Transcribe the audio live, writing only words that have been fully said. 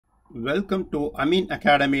Welcome to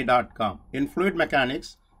aminacademy.com. In fluid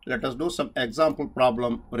mechanics, let us do some example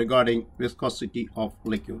problem regarding viscosity of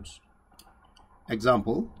liquids.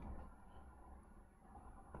 Example: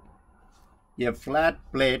 a flat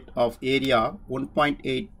plate of area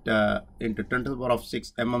 1.8 into 10 to the power of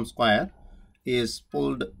 6 mm square is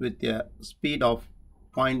pulled with a speed of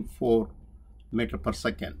 0.4 meter per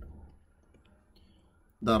second.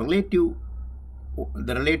 The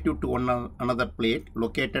relative to another plate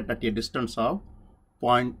located at a distance of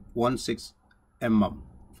 0.16 mm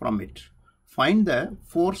from it. Find the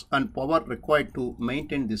force and power required to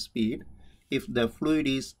maintain the speed if the fluid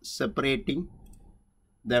is separating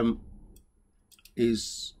them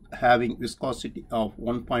is having viscosity of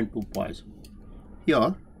 1.2 poise.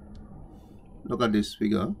 Here, look at this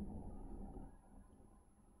figure.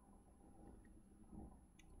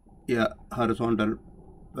 A horizontal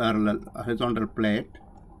plate,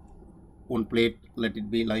 one plate, let it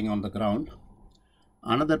be lying on the ground,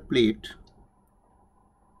 another plate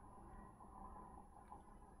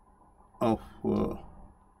of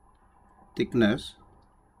thickness,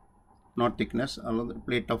 not thickness, another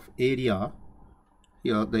plate of area.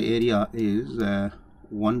 Here the area is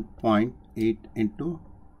 1.8 into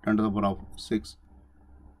 10 to the power of 6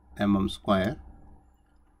 mm square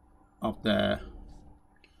of the,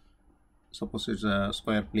 suppose it's a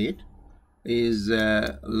square plate, is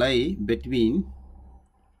lie between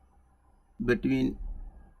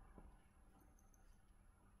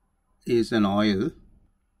is an oil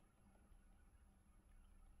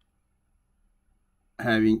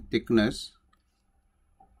having thickness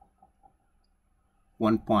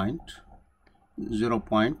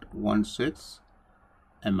 0.16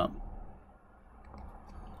 mm.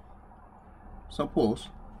 Suppose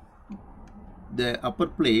the upper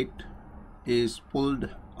plate is pulled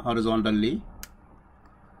horizontally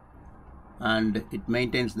and it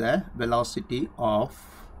maintains the velocity of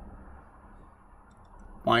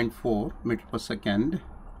 0.4 meter per second.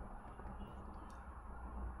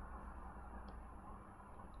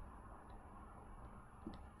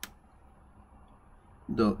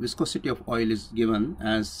 The viscosity of oil is given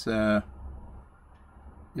as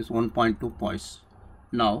is 1.2 poise.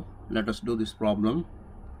 Now let us do this problem.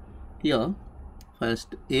 Here,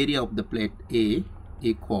 first, area of the plate A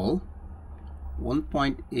equal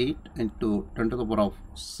 1.8 into 10 to the power of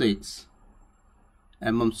 6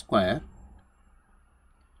 mm square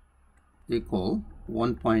equal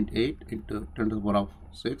 1.8 into 10 to the power of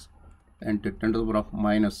 6 into 10 to the power of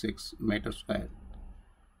minus 6 meter square,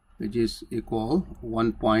 which is equal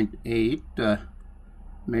 1.8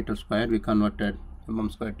 meter square. We converted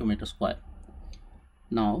mm square to meter square.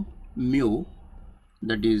 Now mu,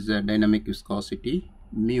 that is dynamic viscosity,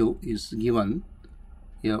 mu is given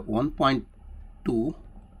here 1.2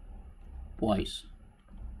 poise,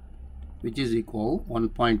 which is equal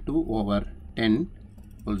 1.2 over 10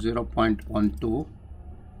 or 0.12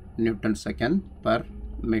 Newton second per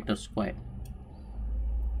meter square.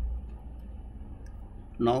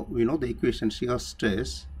 Now we know the equation shear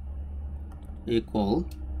stress equal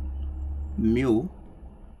mu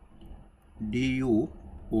du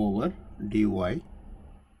over dy.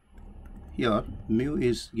 Here mu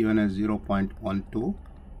is given as 0.12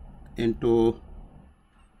 into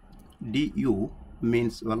du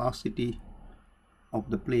means velocity of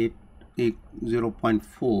the plate is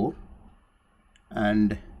 0.4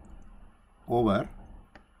 and over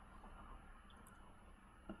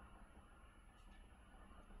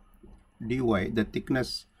dy, the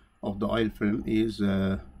thickness of the oil film is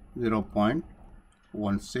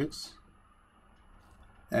 0.16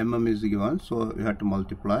 mm is given, so we have to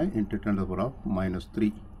multiply into 10 to the power of minus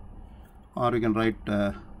 3, or we can write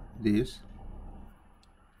this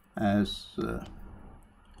as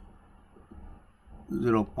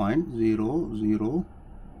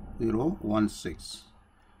 0.00016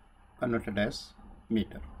 converted as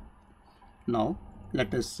meter. Now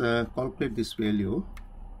let us calculate this value.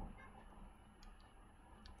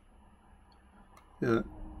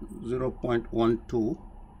 0.12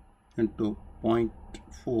 into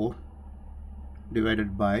 0.4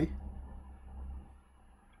 divided by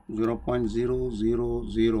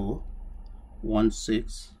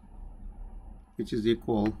 0.00016, which is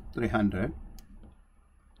equal 300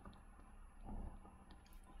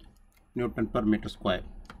 Newton per meter square.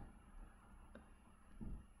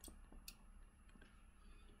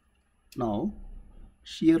 Now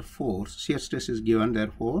shear stress is given,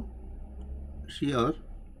 therefore shear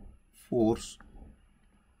force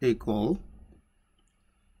equal,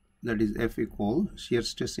 that is F equal shear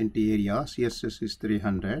stress into area. Shear stress is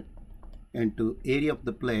 300 into area of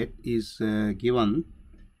the plate is given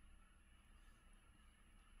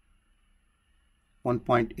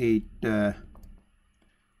 1.8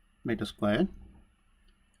 meter square,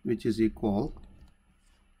 which is equal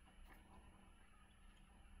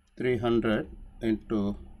 300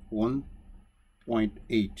 into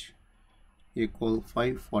 1.8 equal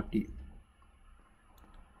 540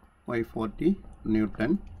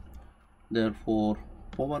 Newton. Therefore,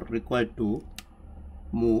 power required to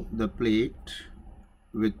move the plate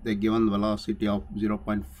with the given velocity of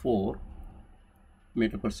 0.4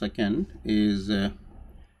 meter per second is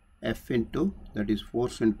F into, that is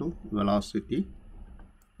force into velocity,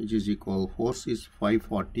 which is equal, force is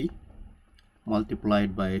 540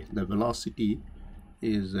 multiplied by the velocity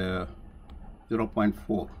is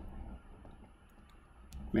 0.4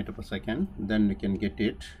 meter per second. Then we can get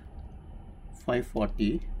it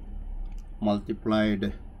 540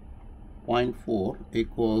 multiplied 0.4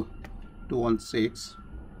 equal 216.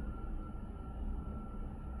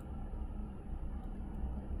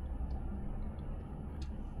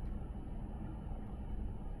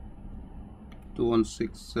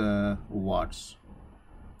 Watts.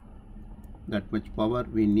 That much power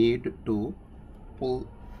we need to pull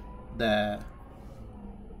the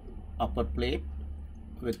upper plate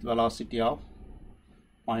with velocity of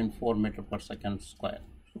 0.4 meter per second square.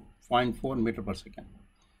 0.4 meter per second.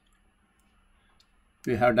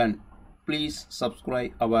 We have done. Please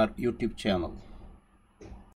subscribe our YouTube channel.